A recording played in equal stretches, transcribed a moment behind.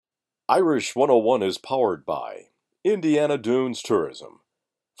Irish 101 is powered by Indiana Dunes Tourism.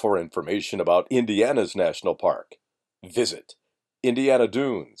 For information about Indiana's national park, visit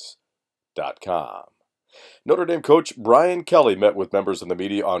indianadunes.com. Notre Dame coach Brian Kelly met with members of the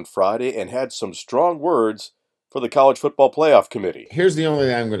media on Friday and had some strong words for the College Football Playoff Committee. Here's the only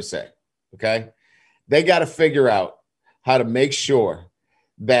thing I'm going to say, okay? They got to figure out how to make sure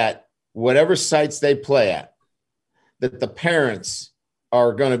that whatever sites they play at, that the parents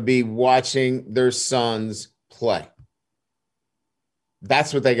are going to be watching their sons play.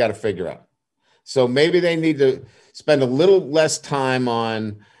 That's what they got to figure out. So maybe they need to spend a little less time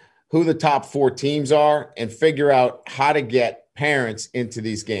on who the top 4 teams are and figure out how to get parents into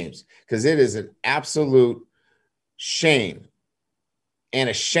these games, because it is an absolute shame and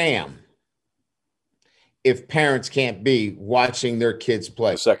a sham if parents can't be watching their kids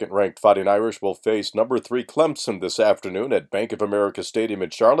play. The second-ranked Fighting Irish will face number 3 Clemson this afternoon at Bank of America Stadium in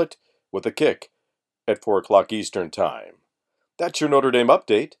Charlotte with a kick at 4 o'clock Eastern Time. That's your Notre Dame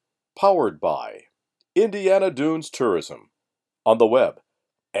update, powered by Indiana Dunes Tourism, on the web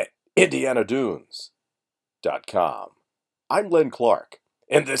at indianadunes.com. I'm Len Clark,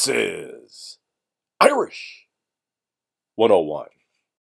 and this is Irish 101.